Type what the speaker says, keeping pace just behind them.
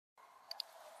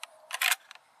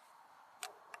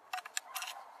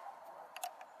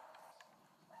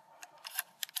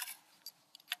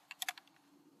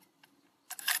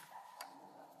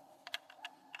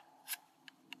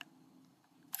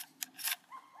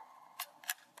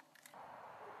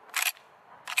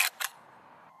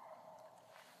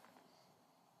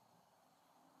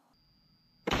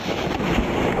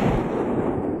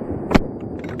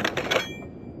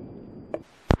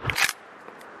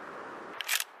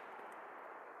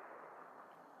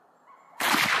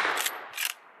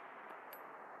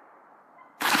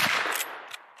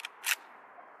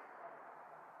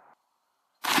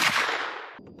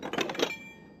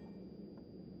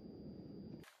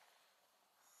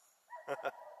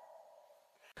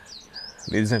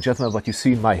Ladies and gentlemen, what you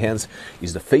see in my hands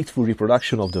is the faithful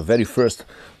reproduction of the very first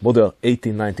model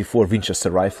 1894 Winchester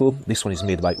rifle. This one is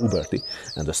made by Uberti,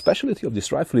 and the specialty of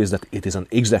this rifle is that it is an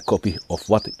exact copy of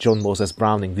what John Moses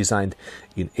Browning designed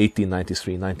in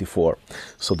 1893-94.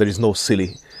 So there is no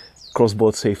silly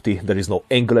crossbolt safety, there is no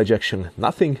angle ejection,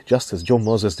 nothing, just as John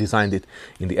Moses designed it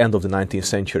in the end of the 19th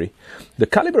century. The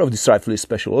caliber of this rifle is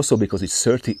special also because it's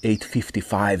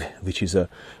 38-55, which is a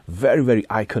very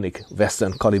iconic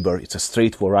Western caliber. It's a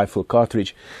straight-bore rifle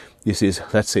cartridge. This is,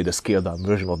 let's say, the scaled-down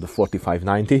version of the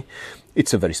 45-90.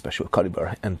 It's a very special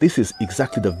caliber, and this is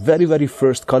exactly the very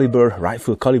first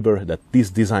rifle caliber that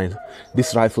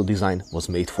this rifle design was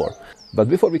made for. But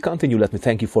before we continue, let me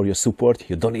thank you for your support,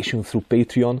 your donation through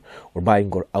Patreon, or buying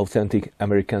our authentic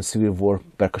American Civil War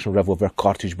percussion revolver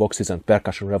cartridge boxes and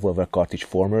percussion revolver cartridge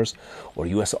formers, or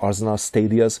US Arsenal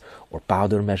stadias, or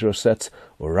powder measure sets,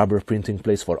 or rubber printing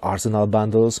plates for Arsenal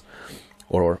bundles,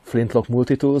 or our flintlock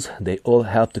multi-tools. They all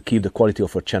help to keep the quality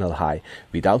of our channel high.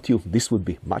 Without you, this would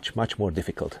be much more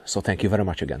difficult. So thank you very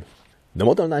much again. The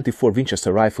Model 94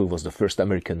 Winchester rifle was the first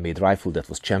American-made rifle that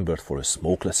was chambered for a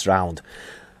smokeless round.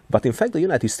 But in fact, the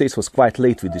United States was quite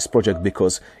late with this project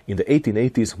because in the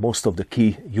 1880s, most of the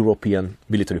key European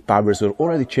military powers were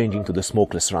already changing to the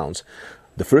smokeless rounds.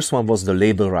 The first one was the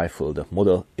Label rifle, the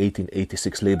Model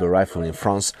 1886 Label rifle in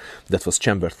France that was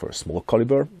chambered for a small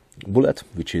caliber bullet,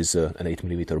 which is an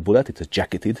 8mm bullet. It's a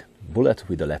jacketed bullet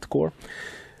with a lead core,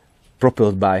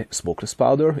 propelled by smokeless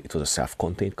powder. It was a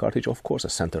self-contained cartridge, of course, a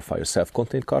center-fire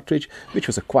self-contained cartridge, which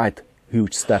was a quite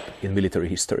huge step in military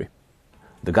history.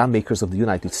 The gun makers of the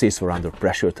United States were under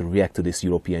pressure to react to these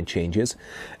European changes,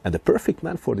 and the perfect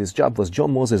man for this job was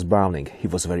John Moses Browning. He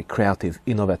was very creative,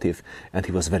 innovative, and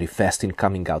he was very fast in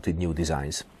coming out with new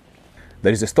designs.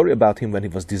 There is a story about him when he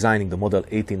was designing the Model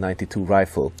 1892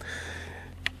 rifle.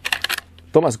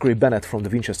 Thomas Gray Bennett from the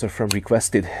Winchester firm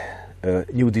requested a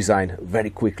new design very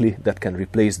quickly that can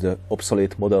replace the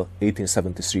obsolete Model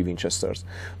 1873 Winchesters.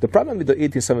 The problem with the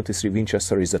 1873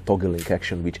 Winchester is the toggle link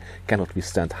action, which cannot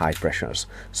withstand high pressures.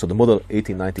 So the Model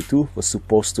 1892 was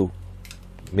supposed to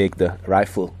make the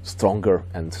rifle stronger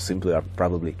and simpler,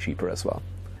 probably cheaper as well.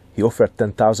 He offered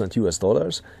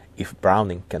 $10,000 if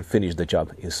Browning can finish the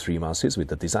job in 3 months with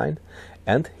the design,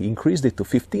 and he increased it to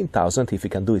 $15,000 if he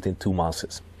can do it in 2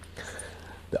 months.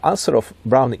 The answer of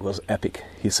Browning was epic.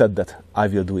 He said that I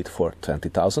will do it for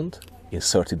 $20,000 in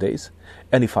 30 days,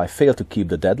 and if I fail to keep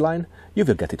the deadline, you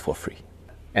will get it for free.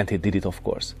 And he did it, of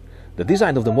course. The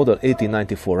design of the Model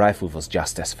 1894 rifle was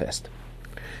just as fast.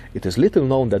 It is little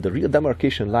known that the real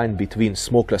demarcation line between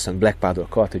smokeless and black powder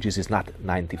cartridges is not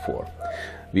 94.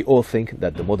 We all think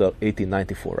that the Model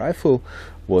 1894 rifle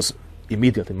was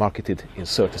immediately marketed in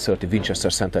 30-30 Winchester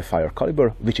center-fire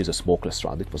caliber, which is a smokeless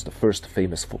round. It was the first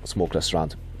famous smokeless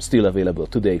round, still available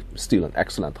today, still an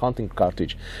excellent hunting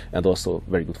cartridge, and also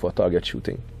very good for target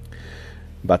shooting.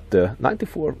 But the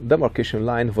 94 demarcation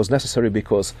line was necessary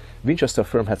because Winchester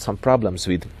firm had some problems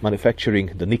with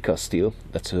manufacturing the nickel steel.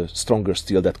 That's a stronger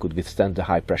steel that could withstand the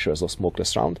high pressures of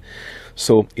smokeless round.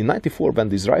 So in 94, when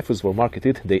these rifles were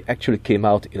marketed, they actually came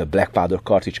out in a black powder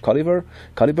cartridge caliber,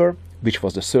 which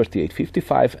was the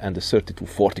 38-55 and the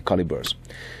 32-40 calibers.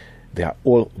 They are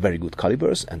all very good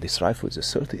calibers, and this rifle is a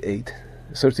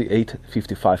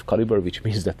 38-55 caliber, which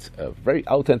means that a very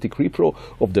authentic repro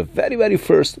of the very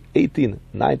first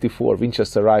 1894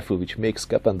 Winchester rifle, which makes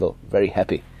Capandball very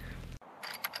happy.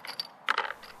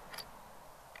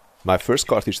 My first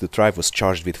cartridge to try was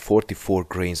charged with 44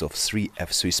 grains of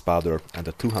 3F Swiss powder and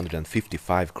a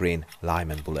 255 grain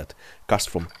Lyman bullet, cast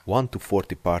from 1 to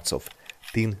 40 parts of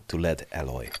tin to lead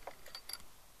alloy.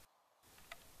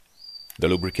 The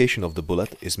lubrication of the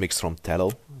bullet is mixed from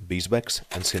tallow, beeswax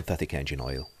and synthetic engine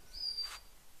oil.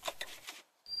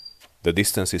 The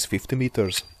distance is 50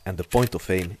 meters and the point of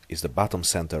aim is the bottom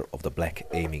center of the black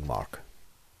aiming mark.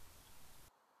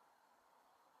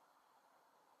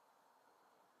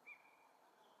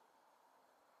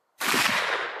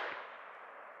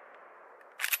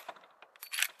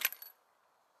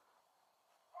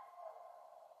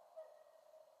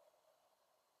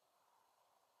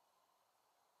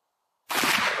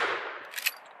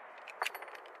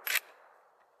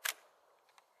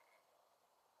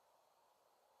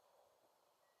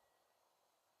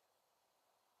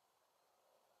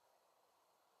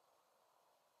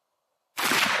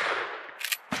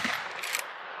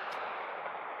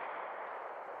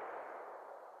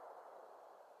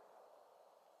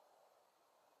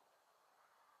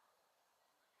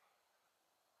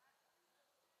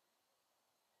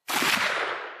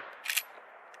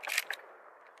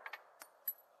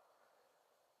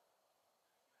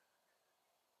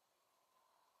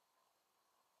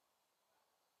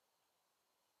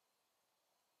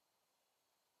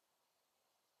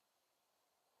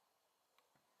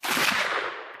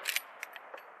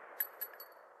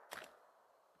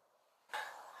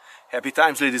 Happy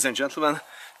times, ladies and gentlemen.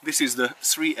 This is the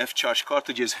 3F charge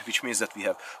cartridges, which means that we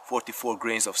have 44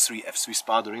 grains of 3F Swiss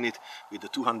powder in it with the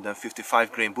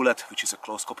 255 grain bullet, which is a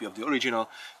close copy of the original.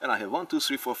 And I have 1, 2,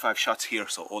 3, 4, 5 shots here,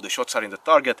 so all the shots are in the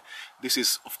target. This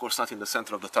is of course not in the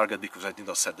center of the target because I did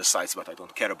not set the sights, but I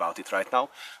don't care about it right now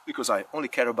because I only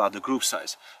care about the group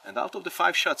size. And out of the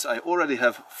 5 shots I already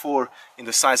have 4 in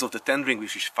the size of the 10 ring,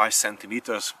 which is 5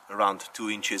 centimeters, around 2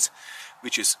 inches,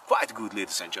 which is quite good,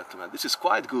 ladies and gentlemen. This is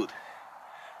quite good.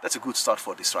 That's a good start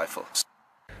for this rifle.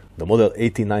 The model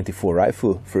 1894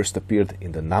 rifle first appeared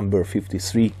in the number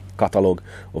 53 catalog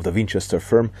of the Winchester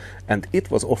firm, and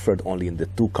it was offered only in the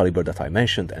 2 caliber that I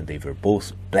mentioned, and they were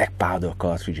both black powder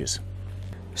cartridges.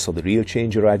 So the real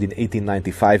change arrived in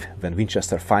 1895 when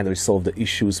Winchester finally solved the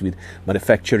issues with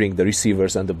manufacturing the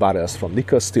receivers and the barrels from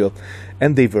nickel steel,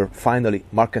 and they were finally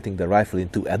marketing the rifle in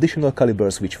 2 additional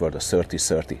calibers, which were the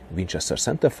 30-30 Winchester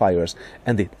centerfires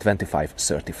and the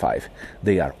 25-35.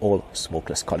 They are all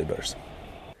smokeless calibers.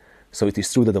 So it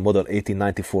is true that the model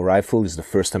 1894 rifle is the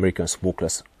first American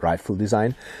smokeless rifle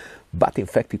design, but in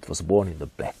fact it was born in the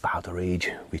black powder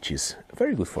age, which is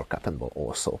very good for capandball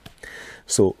also.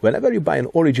 So whenever you buy an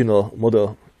original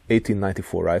model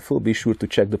 1894 rifle, be sure to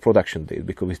check the production date,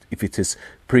 because if it is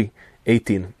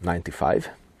pre-1895,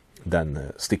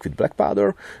 then stick with black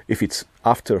powder. If it's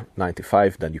after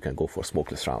 95, then you can go for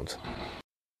smokeless rounds.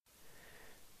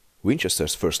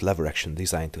 Winchester's first lever action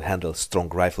design to handle strong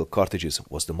rifle cartridges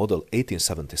was the model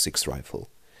 1876 rifle.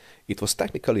 It was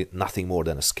technically nothing more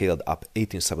than a scaled-up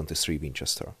 1873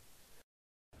 Winchester.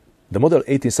 The model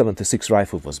 1876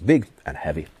 rifle was big and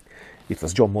heavy. It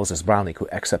was John Moses Browning who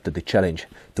accepted the challenge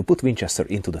to put Winchester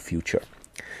into the future.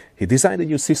 He designed a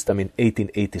new system in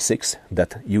 1886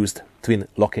 that used twin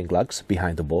locking lugs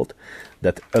behind the bolt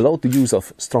that allowed the use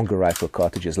of stronger rifle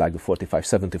cartridges like the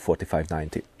 4570,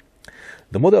 4590.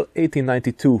 The model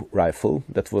 1892 rifle,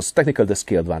 that was technically the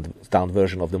scaled-down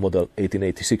version of the model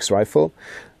 1886 rifle,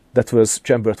 that was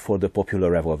chambered for the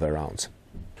popular revolver rounds.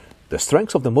 The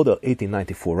strength of the model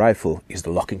 1894 rifle is the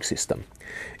locking system.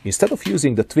 Instead of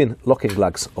using the twin locking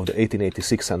lugs of the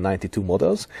 1886 and 92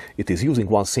 models, it is using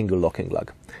one single locking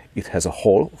lug. It has a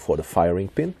hole for the firing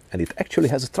pin, and it actually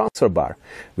has a transfer bar,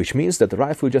 which means that the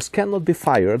rifle just cannot be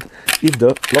fired if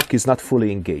the lock is not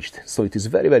fully engaged. So it is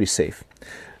very, very safe.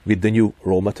 With the new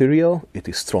raw material, it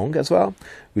is strong as well,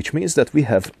 which means that we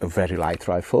have a very light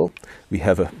rifle. We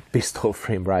have a pistol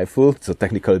frame rifle, so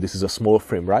technically this is a small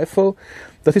frame rifle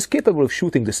that is capable of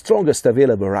shooting the strongest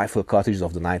available rifle cartridges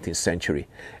of the 19th century.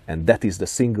 And that is the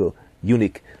single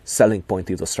unique selling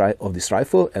point of this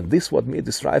rifle, and this what made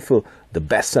this rifle the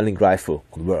best-selling rifle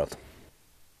on the world.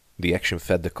 The action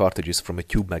fed the cartridges from a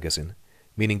tube magazine,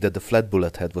 meaning that the flat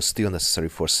bullet head was still necessary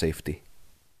for safety.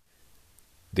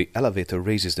 The elevator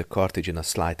raises the cartridge in a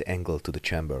slight angle to the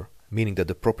chamber, meaning that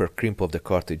the proper crimp of the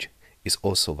cartridge is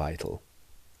also vital.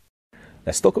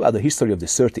 Let's talk about the history of the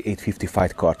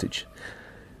 3855 cartridge.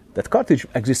 That cartridge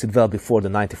existed well before the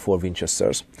 94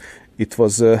 Winchesters. It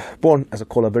was born as a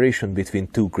collaboration between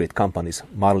 2 great companies,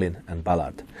 Marlin and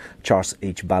Ballard. Charles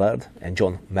H. Ballard and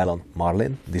John Mellon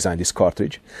Marlin designed this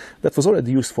cartridge that was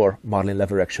already used for Marlin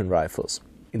lever-action rifles.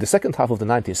 In the second half of the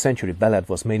 19th century, Ballard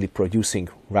was mainly producing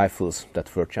rifles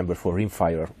that were chambered for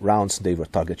rimfire rounds. They were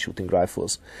target shooting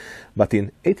rifles. But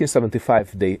in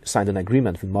 1875, they signed an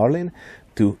agreement with Marlin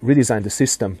to redesign the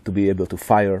system to be able to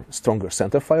fire stronger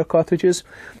centerfire cartridges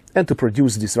and to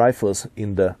produce these rifles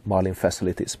in the Marlin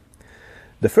facilities.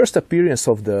 The first appearance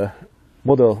of the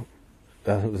model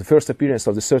the first appearance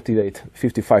of the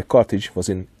 3855 cartridge was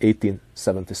in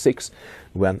 1876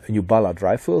 when a new Ballard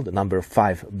rifle, the number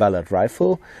 5 Ballard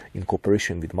rifle, in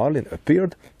cooperation with Marlin,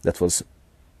 appeared. That was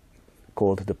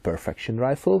called the Perfection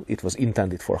rifle. It was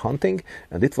intended for hunting,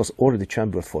 and it was already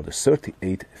chambered for the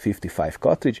 3855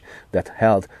 cartridge that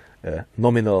held a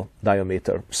nominal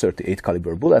diameter 38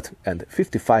 caliber bullet and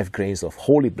 55 grains of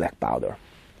wholly black powder.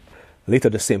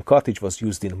 Later the same cartridge was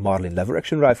used in Marlin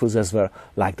lever-action rifles as well,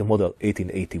 like the model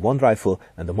 1881 rifle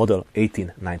and the model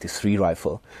 1893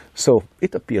 rifle, so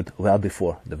it appeared well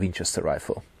before the Winchester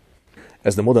rifle.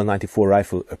 As the model 94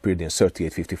 rifle appeared in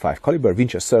 3855 caliber,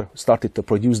 Winchester started to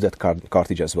produce that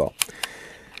cartridge as well.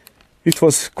 It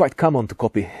was quite common to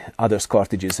copy others'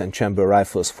 cartridges and chamber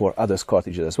rifles for others'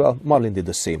 cartridges as well. Marlin did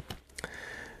the same.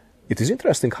 It is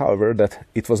interesting, however, that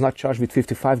it was not charged with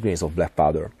 55 grains of black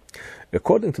powder.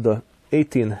 According to the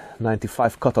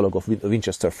 1895 catalog of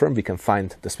Winchester firm, we can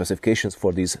find the specifications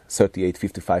for these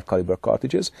 3855 caliber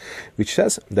cartridges, which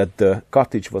says that the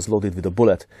cartridge was loaded with a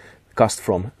bullet cast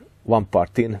from 1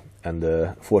 part tin and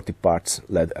 40 parts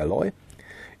lead alloy.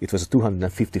 It was a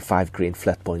 255 grain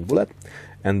flat point bullet,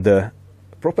 and the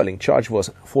propelling charge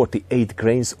was 48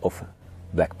 grains of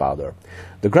black powder.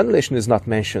 The granulation is not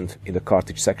mentioned in the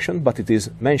cartridge section, but it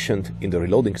is mentioned in the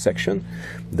reloading section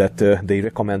that they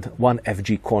recommend 1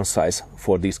 FG corn size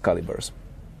for these calibers.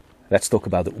 Let's talk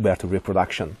about the Uberti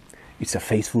reproduction. It's a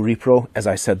faithful repro. As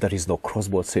I said, there is no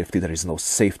crossbolt safety, there is no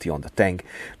safety on the tank,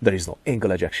 there is no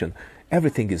angle ejection.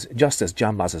 Everything is just as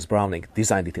John Moses Browning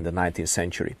designed it in the 19th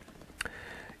century.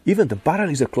 Even the barrel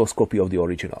is a close copy of the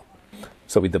original.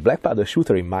 So with the black powder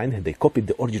shooter in mind, they copied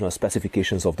the original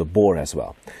specifications of the bore as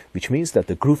well, which means that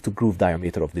the groove-to-groove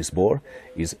diameter of this bore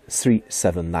is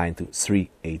 379 to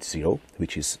 380,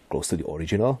 which is close to the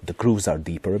original. The grooves are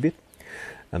deeper a bit.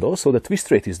 And also the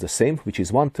twist rate is the same, which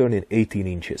is 1 turn in 18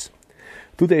 inches.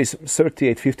 Today's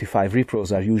 3855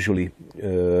 repros are usually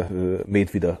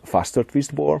made with a faster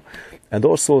twist bore, and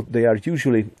also they are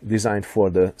usually designed for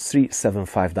the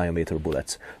 375 diameter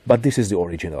bullets. But this is the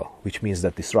original, which means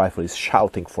that this rifle is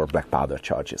shouting for black powder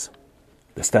charges.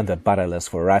 The standard barrel length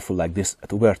for a rifle like this at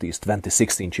Uberti is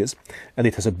 26 inches, and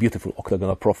it has a beautiful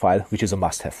octagonal profile, which is a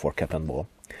must-have for cap and ball.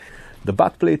 The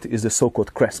butt plate is the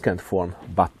so-called crescent form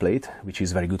butt plate, which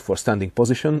is very good for standing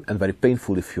position and very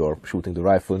painful if you're shooting the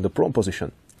rifle in the prone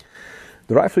position.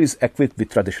 The rifle is equipped with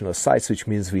traditional sights, which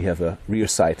means we have a rear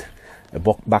sight, a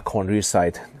buckhorn rear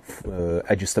sight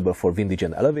adjustable for windage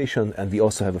and elevation, and we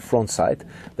also have a front sight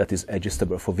that is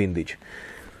adjustable for windage.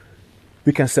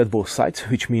 We can set both sights,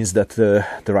 which means that the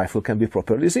rifle can be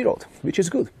properly zeroed, which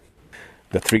is good.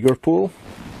 The trigger pull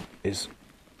is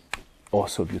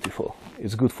also beautiful.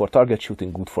 It's good for target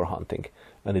shooting, good for hunting,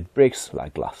 and it breaks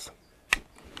like glass.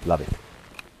 Love it.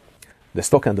 The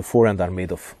stock and the forend are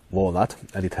made of walnut,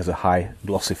 and it has a high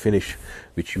glossy finish,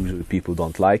 which usually people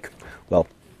don't like. Well,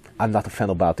 I'm not a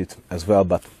fan about it as well,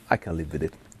 but I can live with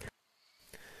it.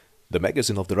 The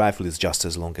magazine of the rifle is just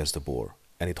as long as the bore,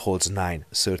 and it holds 9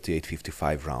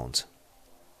 38-55 rounds.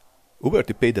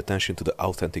 Uberti paid attention to the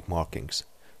authentic markings,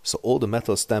 so all the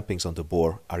metal stampings on the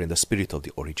bore are in the spirit of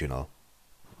the original.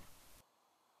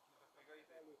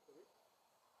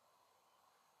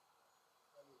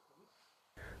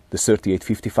 The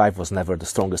 3855 was never the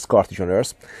strongest cartridge on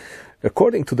earth.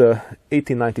 According to the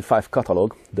 1895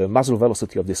 catalog, the muzzle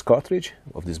velocity of this cartridge,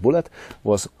 of this bullet,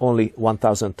 was only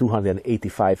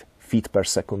 1285 feet per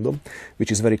second,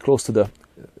 which is very close to the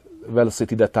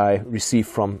velocity that I received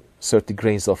from 30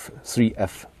 grains of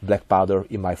 3F black powder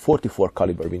in my 44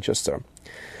 caliber Winchester.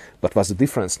 But what's the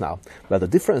difference now? Well, the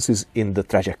difference is in the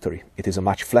trajectory. It is a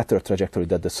much flatter trajectory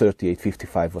that the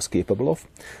 3855 was capable of.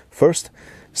 First.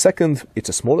 Second, it's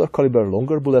a smaller caliber,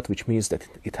 longer bullet, which means that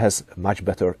it has much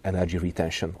better energy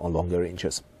retention on longer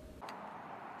ranges.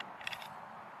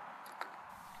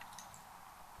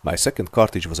 My second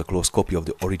cartridge was a close copy of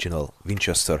the original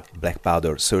Winchester black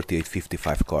powder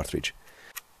 3855 cartridge.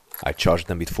 I charged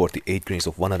them with 48 grains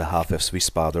of 1.5F Swiss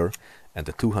powder and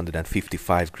a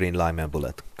 255 grain Lyman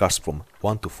bullet, cast from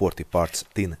 1 to 40 parts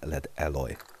thin lead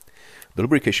alloy. The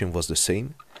lubrication was the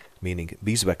same, meaning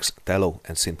beeswax, tallow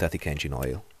and synthetic engine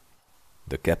oil.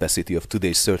 The capacity of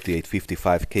today's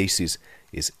 3855 cases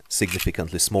is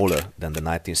significantly smaller than the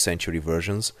 19th century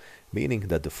versions, meaning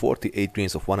that the 48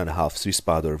 grains of 1.5 Swiss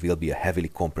powder will be a heavily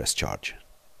compressed charge.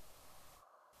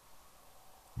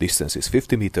 Distance is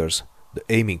 50 meters, the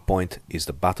aiming point is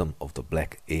the bottom of the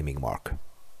black aiming mark.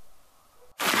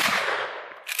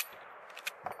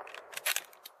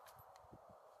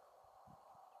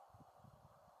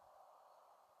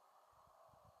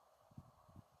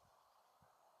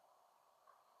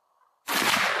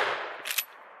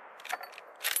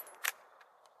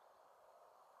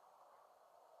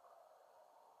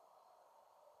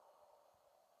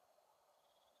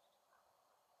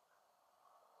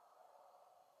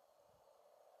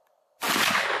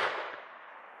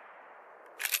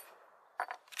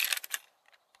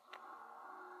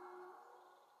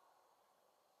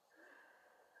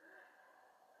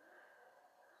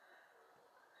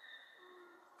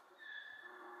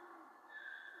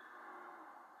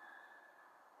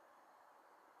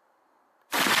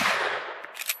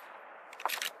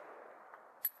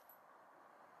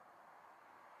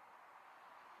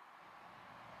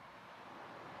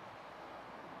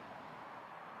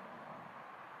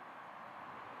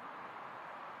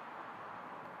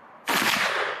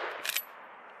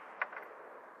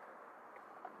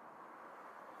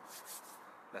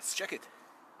 Let's check it.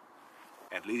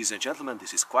 And ladies and gentlemen,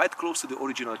 this is quite close to the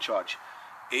original charge.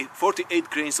 48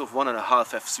 grains of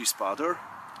 1.5F Swiss powder.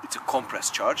 It's a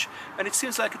compressed charge, and it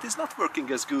seems like it is not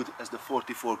working as good as the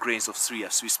 44 grains of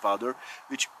 3F Swiss powder,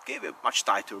 which gave a much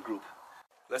tighter grip.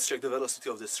 Let's check the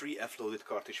velocity of the 3F loaded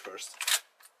cartridge first.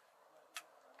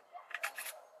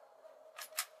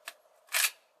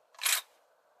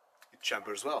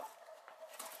 chamber as well.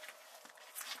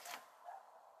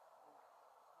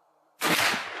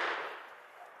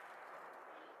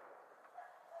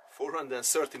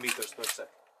 430 meters per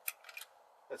second.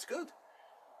 That's good.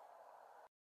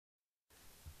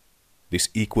 This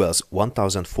equals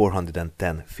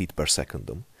 1410 feet per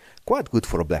second. Quite good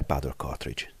for a black powder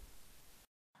cartridge.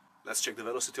 Let's check the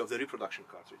velocity of the reproduction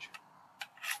cartridge.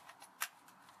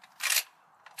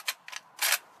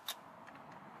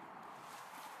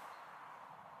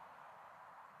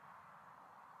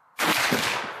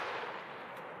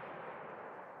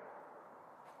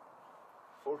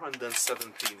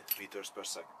 ...417 meters per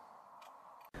second.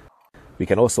 We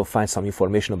can also find some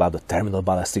information about the terminal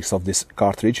ballistics of this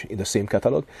cartridge in the same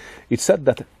catalog. It said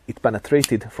that it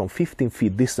penetrated from 15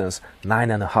 feet distance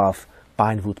 9.5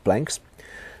 pine wood planks.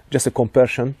 Just a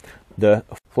comparison, the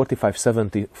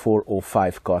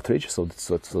 4570-405 cartridge, so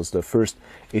it was the first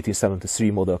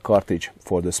 1873 model cartridge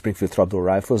for the Springfield trapdoor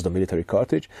rifles, the military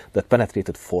cartridge, that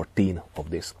penetrated 14 of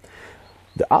this.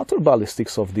 The outer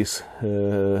ballistics of this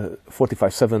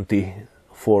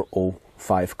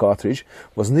 4570-405 cartridge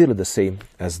was nearly the same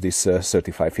as this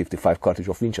 3555 cartridge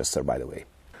of Winchester, by the way.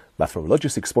 But from a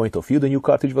logistics point of view, the new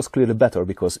cartridge was clearly better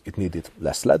because it needed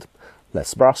less lead,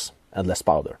 less brass, and less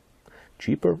powder.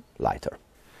 Cheaper, lighter.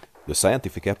 The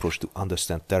scientific approach to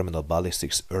understand terminal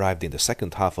ballistics arrived in the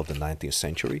second half of the 19th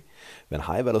century, when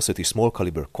high-velocity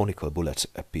small-caliber conical bullets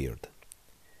appeared.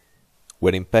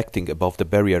 When impacting above the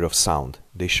barrier of sound,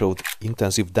 they showed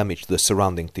intensive damage to the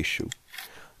surrounding tissue.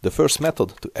 The first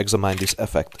method to examine this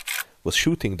effect was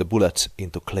shooting the bullets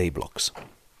into clay blocks.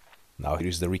 Now here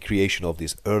is the recreation of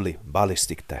these early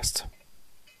ballistic tests.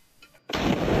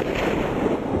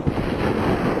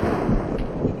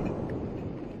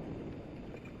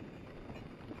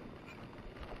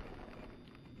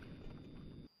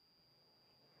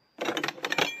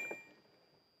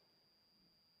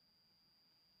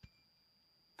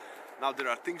 Now there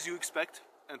are things you expect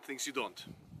and things you don't.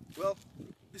 Well,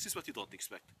 this is what you don't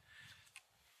expect.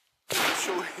 I'm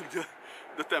showing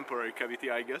the temporary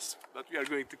cavity, I guess, but we are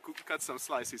going to cut some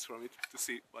slices from it to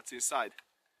see what's inside.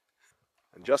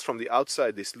 And just from the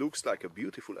outside, this looks like a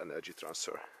beautiful energy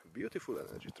transfer. Beautiful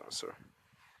energy transfer.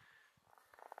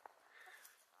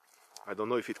 I don't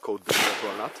know if it coated the bullet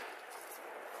or not,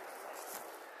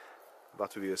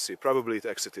 but we will see. Probably it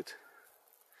exited.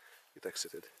 It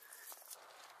exited.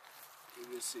 We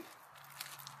will see.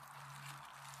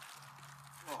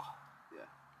 Oh, yeah.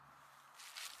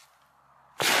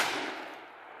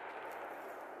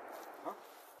 Huh?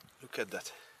 Look at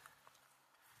that.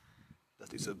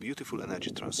 That is a beautiful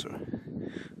energy transfer.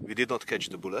 We did not catch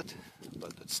the bullet,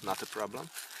 but that's not a problem.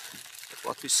 But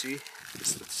what we see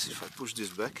is that if I push this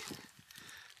back,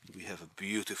 we have a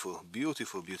beautiful,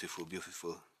 beautiful, beautiful,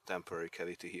 beautiful temporary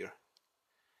cavity here.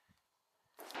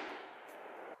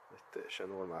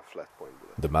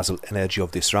 The muzzle energy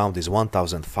of this round is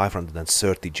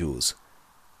 1530 joules.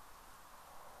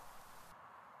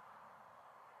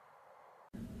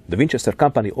 The Winchester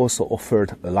company also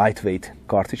offered a lightweight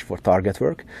cartridge for target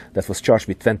work that was charged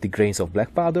with 20 grains of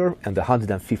black powder and a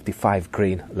 155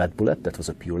 grain lead bullet, that was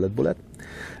a pure lead bullet.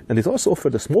 And it also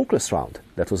offered a smokeless round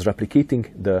that was replicating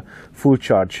the full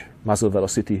charge muzzle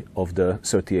velocity of the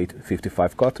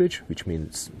 3855 cartridge, which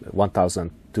means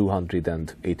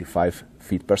 1285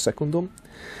 feet per second.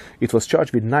 It was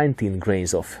charged with 19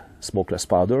 grains of smokeless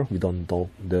powder. We don't know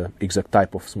the exact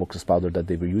type of smokeless powder that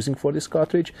they were using for this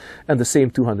cartridge, and the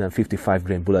same 255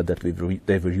 grain bullet that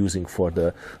they were using for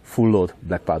the full load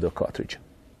black powder cartridge.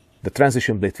 The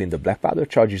transition between the black powder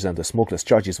charges and the smokeless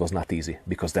charges was not easy,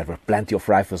 because there were plenty of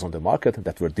rifles on the market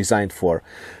that were designed for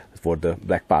the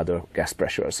black powder gas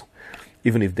pressures.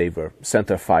 Even if they were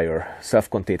center fire,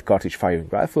 self-contained cartridge firing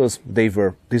rifles, they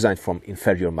were designed from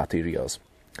inferior materials.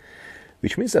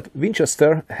 Which means that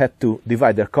Winchester had to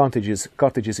divide their cartridges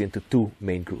into two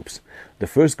main groups. The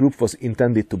first group was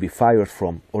intended to be fired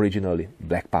from originally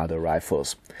black powder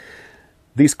rifles.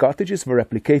 These cartridges were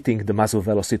replicating the muzzle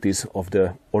velocities of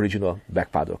the original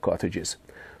black powder cartridges.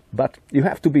 But you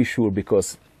have to be sure,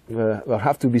 because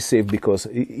have to be safe, because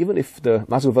even if the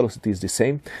muzzle velocity is the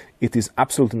same, it is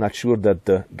absolutely not sure that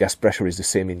the gas pressure is the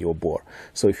same in your bore.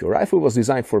 So if your rifle was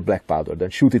designed for black powder, then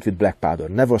shoot it with black powder.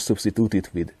 Never substitute it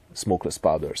with smokeless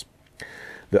powders.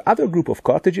 The other group of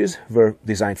cartridges were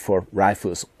designed for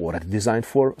rifles already designed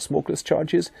for smokeless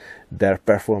charges. Their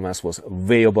performance was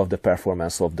way above the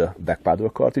performance of the black powder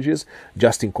cartridges.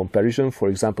 Just in comparison, for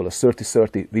example, a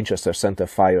 3030 Winchester center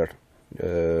fire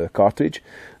cartridge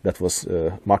that was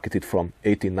marketed from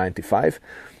 1895,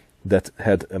 that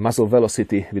had a muzzle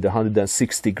velocity with a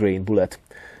 160 grain bullet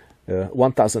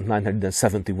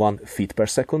 1971 feet per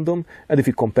secondum, and if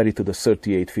you compare it to the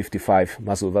 3855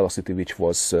 muzzle velocity, which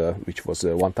was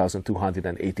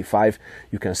 1285,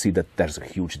 you can see that there's a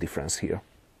huge difference here.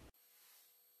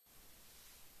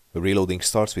 The reloading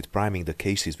starts with priming the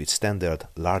cases with standard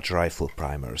large rifle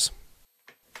primers.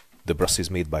 The brass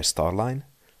is made by Starline,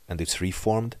 and it's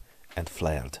reformed and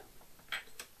flared.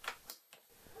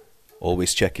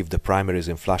 Always check if the primer is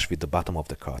in flush with the bottom of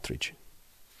the cartridge.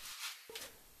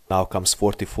 Now comes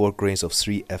 44 grains of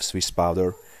 3F Swiss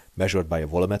powder, measured by a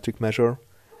volumetric measure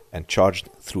and charged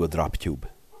through a drop tube.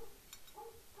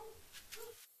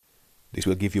 This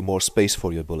will give you more space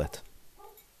for your bullet.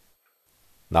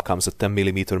 Now comes a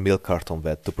 10mm milk carton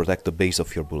wet to protect the base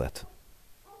of your bullet.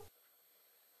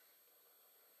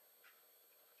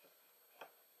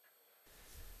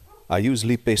 I use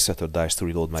Lee pace setter dies to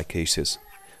reload my cases,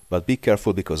 but be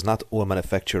careful because not all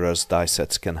manufacturers' die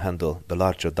sets can handle the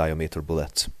larger diameter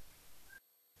bullets.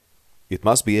 It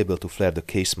must be able to flare the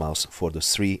case mouths for the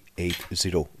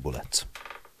 380 bullets.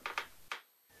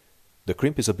 The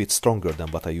crimp is a bit stronger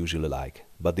than what I usually like,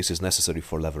 but this is necessary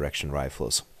for lever action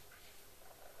rifles.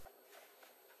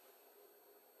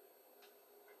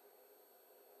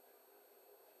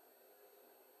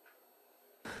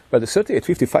 But the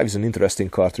 3855 is an interesting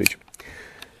cartridge.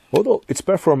 Although its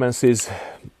performance is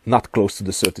not close to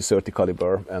the 3030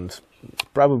 caliber, and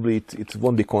probably it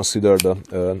won't be considered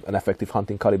an effective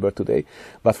hunting caliber today,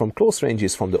 but from close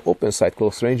ranges, from the open sight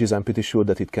close ranges, I'm pretty sure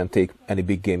that it can take any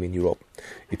big game in Europe.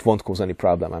 It won't cause any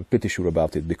problem. I'm pretty sure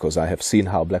about it because I have seen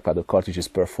how black powder cartridges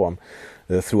perform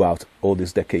throughout all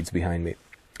these decades behind me.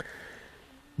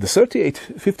 The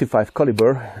 3855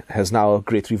 caliber has now a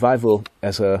great revival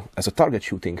as a target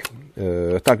shooting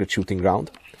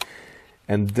round.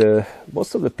 And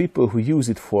most of the people who use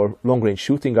it for long-range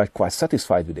shooting are quite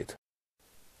satisfied with it.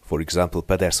 For example,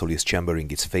 Pedersol is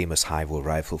chambering its famous high-vol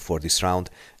rifle for this round,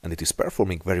 and it is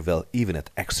performing very well even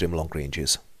at extreme long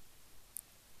ranges.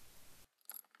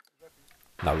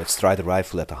 Now let's try the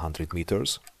rifle at 100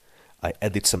 meters. I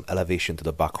added some elevation to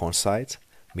the buckhorn sights,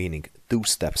 meaning 2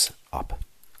 steps up.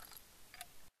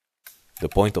 The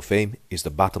point of aim is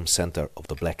the bottom center of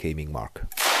the black aiming mark.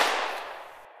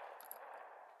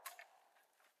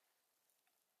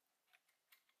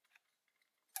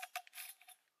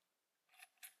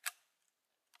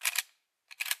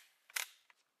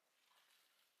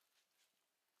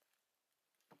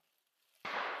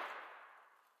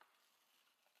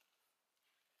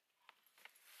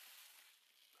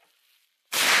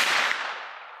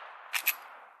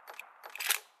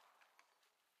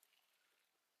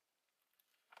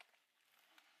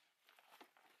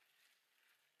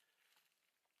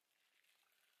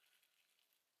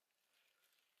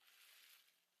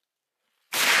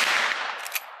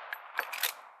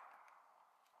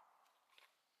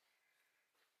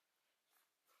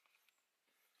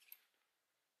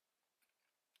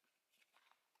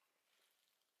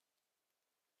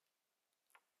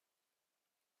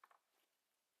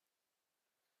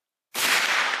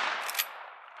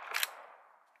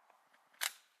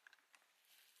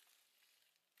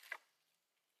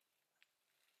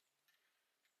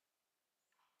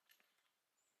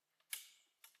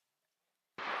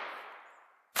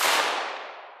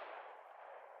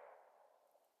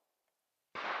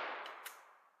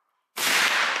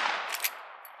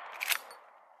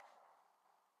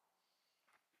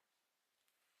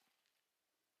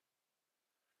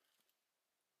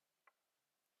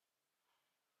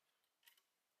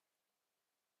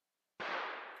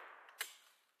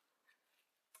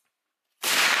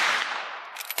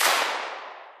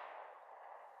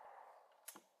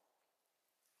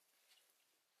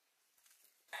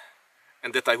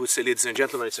 And that, I would say, ladies and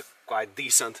gentlemen, it's a quite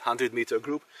decent 100-meter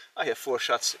group. I have 4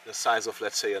 shots the size of,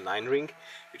 let's say, a 9-ring,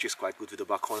 which is quite good with the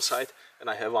buckhorn sight. And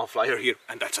I have 1 flyer here,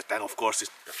 and that's a 10, of course.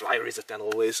 The flyer is a 10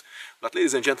 always. But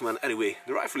ladies and gentlemen, anyway,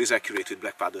 the rifle is accurate with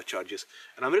black powder charges,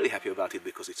 and I'm really happy about it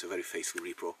because it's a very faithful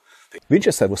repro.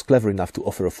 Winchester was clever enough to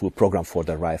offer a full program for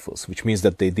their rifles, which means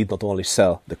that they did not only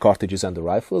sell the cartridges and the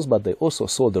rifles, but they also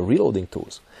sold the reloading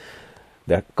tools.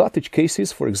 Their cartridge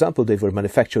cases, for example, they were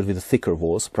manufactured with thicker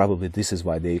walls. Probably this is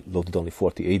why they loaded only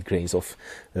 48 grains of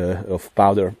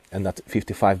powder and not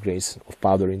 55 grains of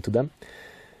powder into them.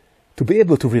 To be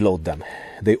able to reload them,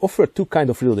 they offered 2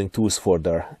 kinds of reloading tools for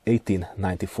their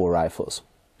 1894 rifles.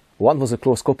 One was a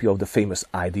close copy of the famous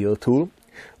Ideal tool,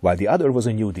 while the other was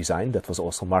a new design that was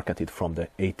also marketed from the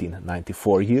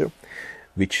 1894 year,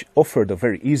 which offered a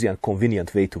very easy and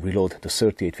convenient way to reload the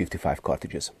 3855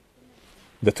 cartridges.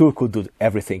 The tool could do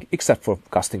everything except for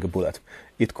casting a bullet.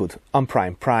 It could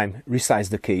unprime, prime, resize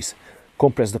the case,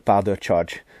 compress the powder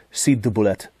charge, seat the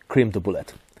bullet, crimp the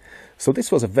bullet. So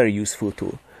this was a very useful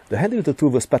tool. The handy little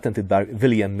tool was patented by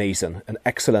William Mason, an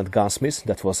excellent gunsmith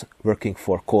that was working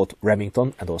for Colt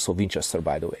Remington and also Winchester,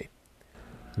 by the way.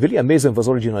 William Mason was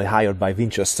originally hired by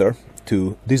Winchester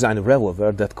to design a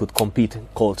revolver that could compete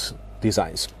Colt's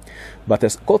designs. But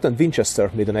as Colt and Winchester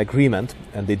made an agreement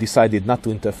and they decided not to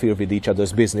interfere with each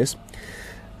other's business,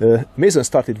 Mason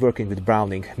started working with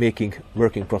Browning, making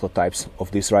working prototypes of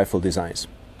these rifle designs.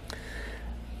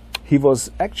 He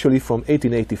was actually from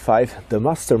 1885 the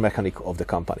master mechanic of the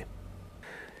company.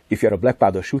 If you're a black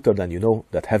powder shooter, then you know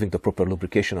that having the proper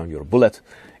lubrication on your bullet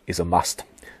is a must,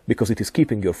 because it is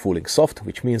keeping your fooling soft,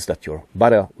 which means that your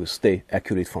barrel will stay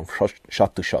accurate from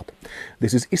shot to shot.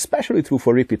 This is especially true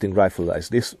for repeating rifle like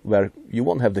this, where you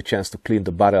won't have the chance to clean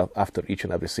the barrel after each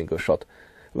and every single shot.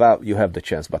 Well, you have the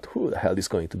chance, but who the hell is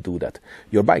going to do that?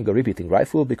 You're buying a repeating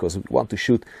rifle because you want to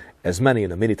shoot as many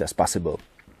in a minute as possible.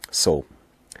 So,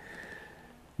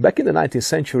 back in the 19th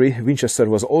century, Winchester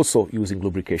was also using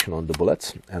lubrication on the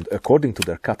bullets, and according to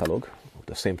their catalog,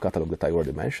 the same catalog that I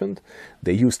already mentioned,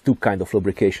 they used two kinds of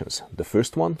lubrications. The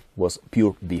first one was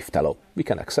pure beef tallow. We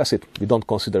can access it. We don't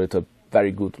consider it a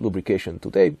very good lubrication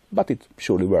today, but it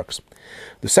surely works.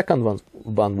 The second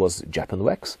one was Japan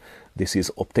wax. This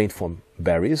is obtained from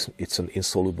berries. It's an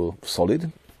insoluble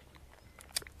solid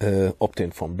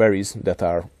obtained from berries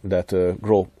that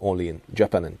grow only in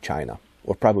Japan and China,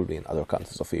 or probably in other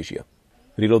countries of Asia.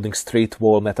 Reloading straight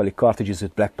wall metallic cartridges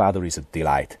with black powder is a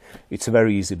delight. It's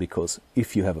very easy because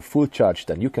if you have a full charge,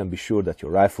 then you can be sure that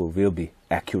your rifle will be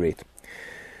accurate.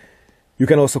 You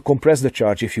can also compress the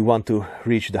charge if you want to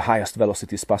reach the highest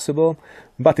velocities possible,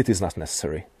 but it is not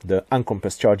necessary. The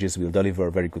uncompressed charges will deliver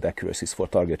very good accuracies for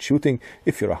target shooting.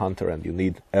 If you're a hunter and you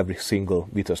need every single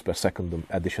meters per second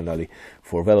additionally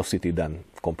for velocity, then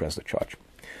compress the charge.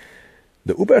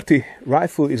 The Uberti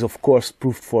rifle is of course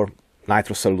proofed for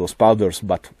nitrocellulose powders,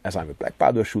 but as I'm a black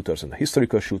powder shooter and a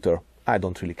historical shooter, I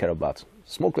don't really care about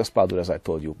smokeless powder, as I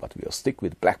told you, but we'll stick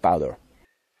with black powder.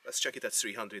 Let's check it at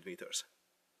 300 meters.